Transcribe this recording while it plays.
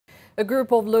A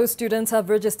group of law students have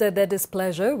registered their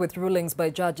displeasure with rulings by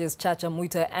judges Chacha,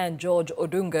 Mwita and George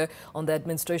Odunga on the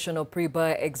administration of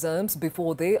pre-bar exams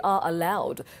before they are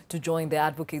allowed to join the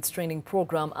advocates training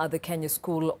program at the Kenya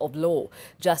School of Law.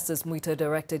 Justice Mwita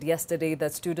directed yesterday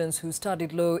that students who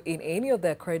studied law in any of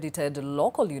the accredited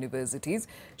local universities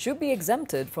should be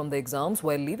exempted from the exams,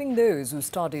 while leaving those who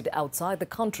studied outside the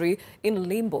country in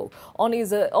limbo. On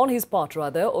his part,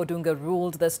 Odunga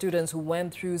ruled that students who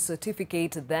went through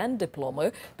certificate then diploma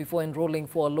before enrolling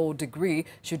for a law degree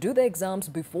should do the exams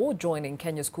before joining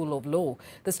Kenya School of Law.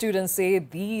 The students say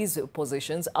these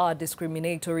positions are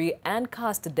discriminatory and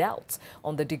cast doubts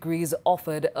on the degrees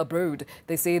offered abroad.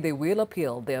 They say they will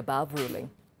appeal the above ruling.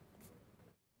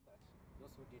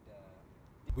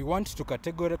 We want to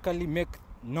categorically make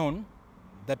known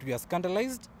that we are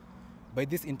scandalized by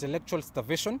this intellectual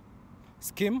starvation,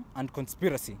 scheme and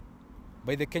conspiracy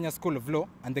by the Kenya School of Law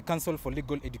and the Council for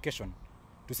Legal Education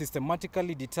to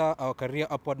systematically deter our career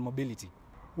upward mobility.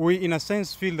 We, in a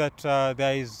sense, feel that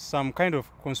there is some kind of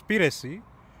conspiracy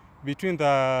between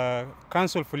the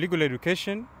Council for Legal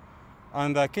Education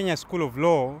and the Kenya School of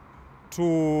Law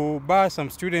to bar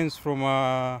some students from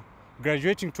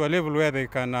graduating to a level where they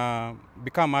can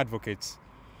become advocates.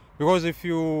 Because if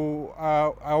you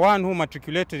are one who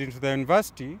matriculated into the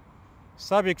university,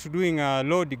 subject to doing a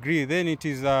law degree, then it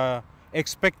is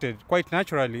expected, quite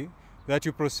naturally, that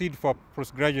you proceed for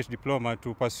postgraduate diploma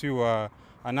to pursue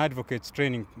an advocate's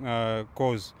training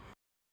course.